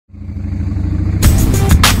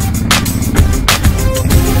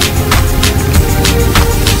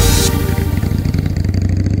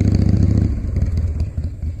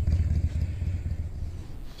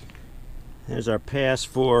There's our pass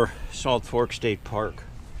for Salt Fork State Park.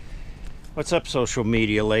 What's up, social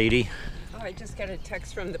media lady? Oh, I just got a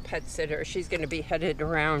text from the pet sitter. She's going to be headed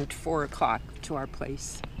around 4 o'clock to our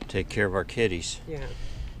place. Take care of our kitties. Yeah.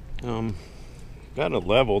 Got it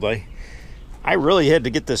leveled. I really had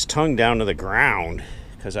to get this tongue down to the ground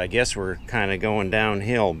because I guess we're kind of going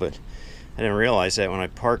downhill, but I didn't realize that when I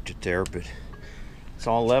parked it there, but it's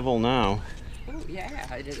all level now. Oh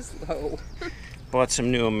yeah, it is low. Bought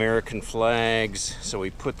some new American flags, so we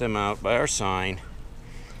put them out by our sign.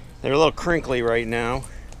 They're a little crinkly right now,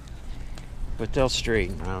 but they'll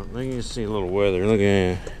straighten out. Let me see a little weather. Look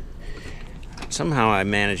at that. Somehow I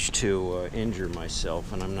managed to injure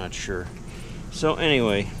myself, and I'm not sure. So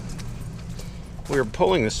anyway, we were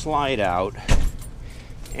pulling the slide out,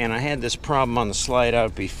 and I had this problem on the slide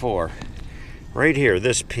out before. Right here,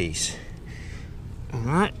 this piece. I'm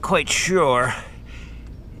not quite sure.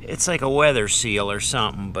 It's like a weather seal or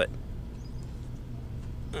something, but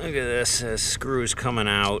look at this, screw's coming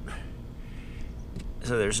out.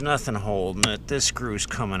 So there's nothing holding it. This screw's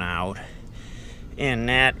coming out. And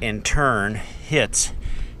that in turn hits.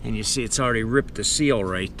 And you see it's already ripped the seal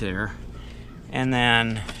right there. And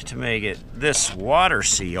then to make it, this water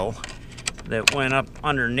seal that went up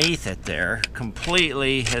underneath it there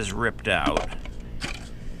completely has ripped out.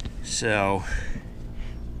 So,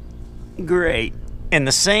 great. And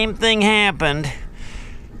the same thing happened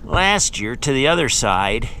last year to the other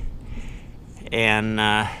side. And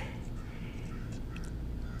I'll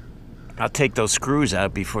take those screws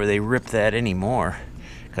out before they rip that anymore.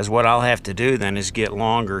 Because what I'll have to do then is get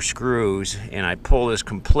longer screws, and I pull this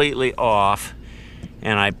completely off,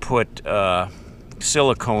 and I put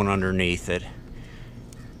silicone underneath it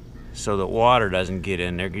so that water doesn't get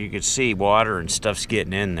in there. You can see water and stuff's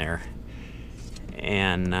getting in there.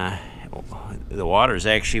 And the water's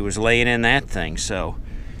actually was laying in that thing, so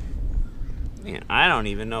you know, I don't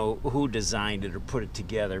even know who designed it or put it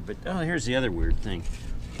together, but oh, here's the other weird thing.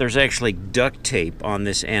 There's actually duct tape on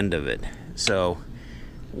this end of it. So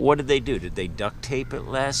what did they do? Did they duct tape it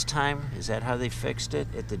last time? Is that how they fixed it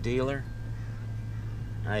at the dealer?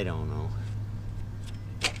 I don't know.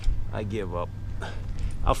 I give up.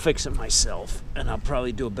 I'll fix it myself, and I'll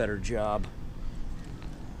probably do a better job.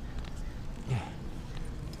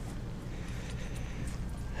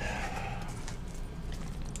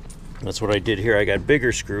 That's what I did here. I got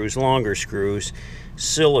bigger screws, longer screws,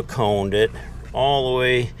 siliconed it all the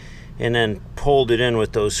way, and then pulled it in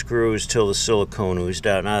with those screws till the silicone oozed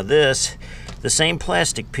out. Now this, the same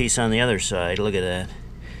plastic piece on the other side, look at that.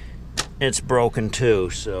 It's broken too,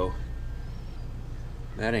 so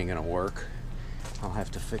that ain't gonna work. I'll have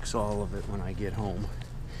to fix all of it when I get home.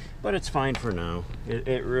 But it's fine for now.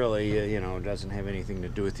 It really, you know, doesn't have anything to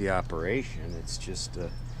do with the operation. It's just a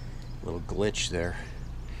little glitch there.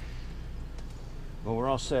 Well, we're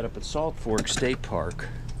all set up at Salt Fork State Park.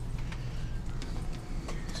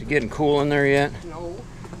 Is it getting cool in there yet? No.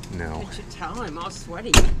 No. I should tell, I'm all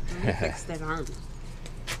sweaty. Let me fix that arm.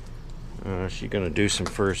 She's gonna do some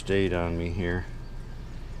first aid on me here.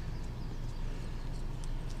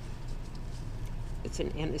 It's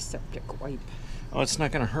an antiseptic wipe. Oh, it's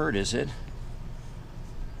not gonna hurt, is it?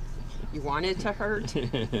 You want it to hurt?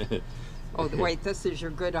 Oh, wait, this is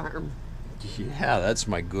your good arm. Yeah, that's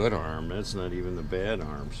my good arm. That's not even the bad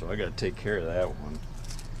arm, so I gotta take care of that one.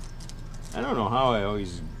 I don't know how I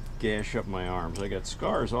always gash up my arms. I got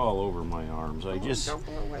scars all over my arms. I just don't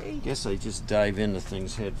go away. guess I just dive into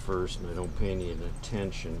things head first, and I don't pay any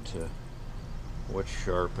attention to what's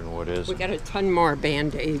sharp and what isn't. We got a ton more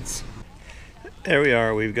Band-Aids. There we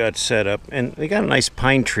are. We've got set up, and we got a nice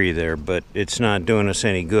pine tree there, but it's not doing us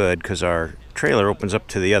any good because our trailer opens up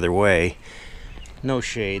to the other way. No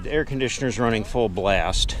shade. The air conditioner's running full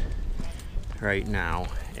blast right now,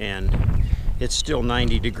 and it's still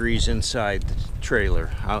 90 degrees inside the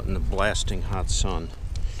trailer out in the blasting hot sun.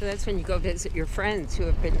 So that's when you go visit your friends who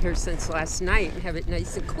have been here since last night and have it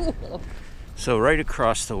nice and cool. So right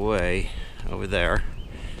across the way over there,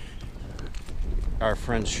 our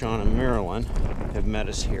friends Sean and Marilyn have met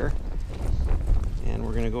us here, and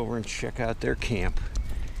we're going to go over and check out their camp.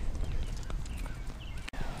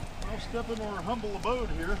 Step in our humble abode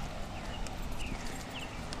here.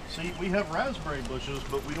 See, we have raspberry bushes,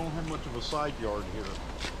 but we don't have much of a side yard here.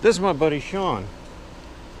 This is my buddy Sean,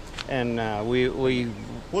 and we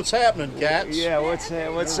What's happening, cats? yeah, what's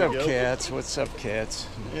up, cats? What's up, cats?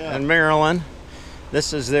 Yeah. And Marilyn,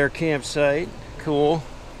 this is their campsite. Cool.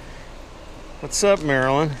 What's up,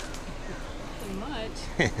 Marilyn? Pretty much.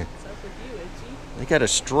 What's up with you, Itchy? They got a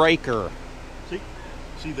striker.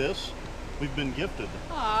 See this? We've been gifted.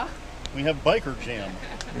 Aw. We have biker jam.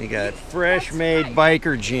 We got fresh-made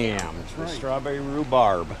biker jam with strawberry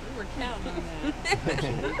rhubarb. We're counting on that.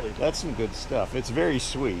 Absolutely. That's some good stuff. It's very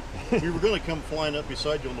sweet. We were going to come flying up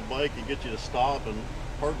beside you on the bike and get you to stop and,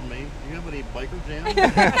 pardon me, do you have any biker jam?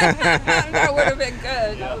 That would have been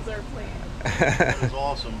good. Yeah. That was our plan. That is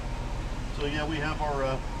awesome. So yeah, we have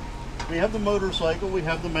our, we have the motorcycle, we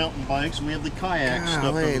have the mountain bikes, and we have the kayaks stuff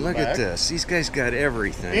in Golly, the look back. at this. These guys got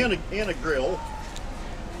everything. And a grill,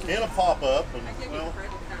 and a pop-up, and well,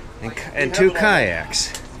 And two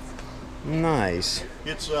kayaks. Nice.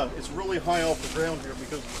 it's really high off the ground here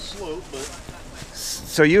because of the slope, but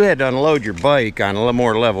So you had to unload your bike on a little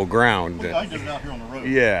more level ground. I did it out here on the road.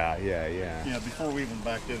 Yeah. Yeah, before we even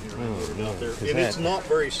backed in here, we Oh, put it out there. is And it's that- not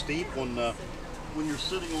very steep when you're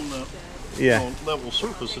sitting on the Yeah. level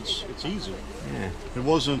surface. It's easy. Yeah. It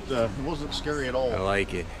wasn't scary at all. I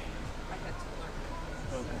like it.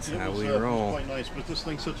 That's how we roll. Quite nice, but this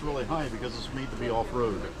thing sits really high because it's made to be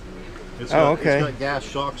off-road. It's Oh, got, okay. It's got gas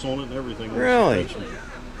shocks on it and everything. Really?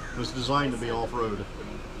 It's designed to be off-road.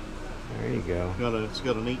 There you go. It's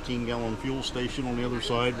got an 18-gallon fuel station on the other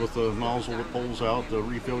side with a nozzle that pulls out to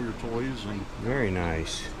refill your toys, and Very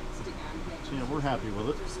nice. so, yeah, we're happy with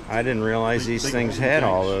it. I didn't realize Big- these big things holding had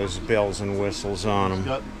all tanks. those bells and whistles on It's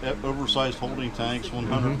them. got oversized holding tanks,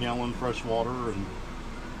 100-gallon fresh water, and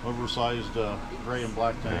oversized gray and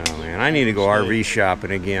black tanks. Oh man, I need to go RV shopping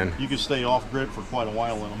again. You can stay off-grid for quite a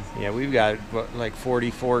while in them. Yeah, we've got like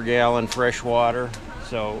 44-gallon fresh water,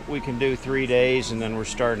 so we can do 3 days, and then we're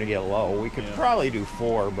starting to get low. We could Yeah. probably do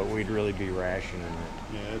 4, but we'd really be rationing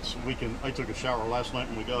it. Yeah, I took a shower last night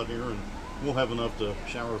when we got here, and we'll have enough to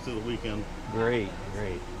shower through the weekend. Great.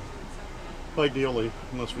 Ideally,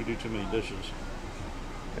 unless we do too many dishes.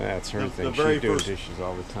 That's her The thing. very She's doing first- dishes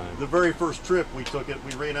all the time. The very first trip we took it,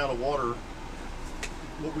 we ran out of water,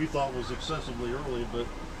 what we thought was excessively early, but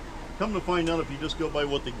come to find out, if you just go by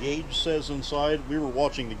what the gauge says inside, we were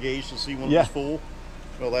watching the gauge to see when it Yeah. was full.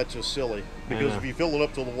 Well, that's just silly, because know. if you fill it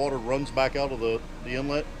up till the water runs back out of the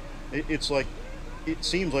inlet, it's like, it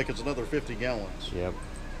seems like it's another 50 gallons. Yep.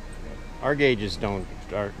 Our gauges don't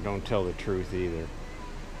tell the truth either.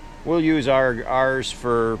 We'll use ours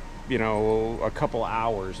for a couple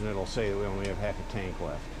hours, and it'll say that we only have half a tank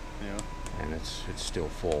left, Yeah. and it's still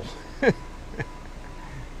full.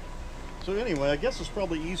 So anyway, I guess it's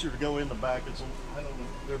probably easier to go in the back. I don't know,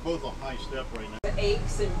 they're both a high step right now. The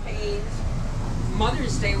aches and pains.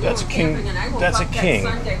 Mother's Day, we That's were a king- camping, and I woke that's a up king.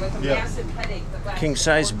 that Sunday with a Yeah. massive headache. that lasted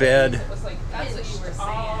King-size 4 bed. days. It was like, That's what you were saying.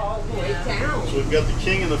 all the way down. So we've got the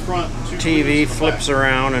king in the front, and two TV queens in the flips back.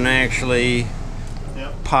 around and actually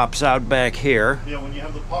Yep. pops out back here, Yeah, when you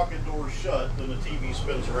have the pocket door shut, then the TV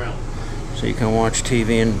spins around. so you can watch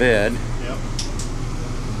TV in bed. Yep.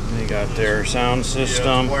 They got their sound Yeah,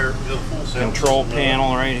 system, it's wired, the full sound control system.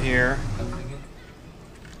 panel right here.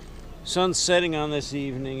 Sun's setting on this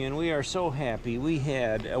evening, and we are so happy. We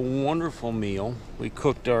had a wonderful meal. We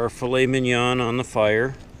cooked our filet mignon on the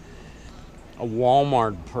fire. A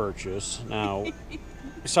Walmart purchase. Now,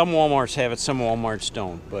 some Walmarts have it, some Walmarts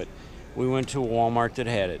don't, but we went to a Walmart that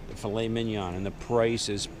had it, the filet mignon, and the price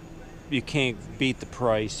is, you can't beat the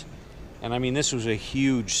price. And I mean, this was a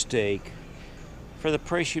huge steak. For the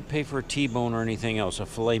price you'd pay for a T-bone or anything else, a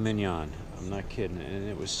filet mignon. I'm not kidding, and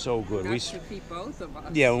it was so good. Got to feed both of us.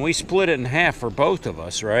 Yeah, when we split it in half for both of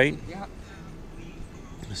us, right? Yeah,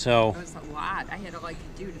 So, it was a lot. I had a lot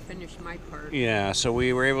to do to finish my part. yeah, so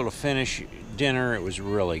we were able to finish dinner. It was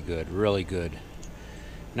really good, really good.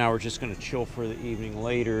 Now we're just going to chill for the evening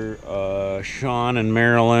later. Sean and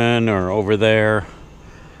Marilyn are over there.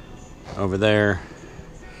 Over there.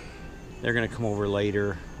 They're going to come over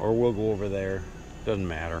later, or we'll go over there. Doesn't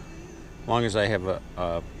matter. As long as I have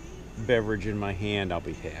a beverage in my hand, I'll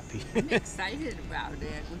be happy. I'm excited about it.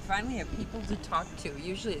 We finally have people to talk to.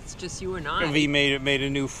 Usually it's just you and I. V made a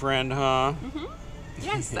new friend, huh?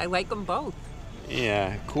 Yes, I like them both.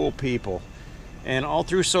 Yeah, cool people. And all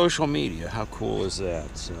through social media. How cool is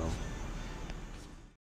that? So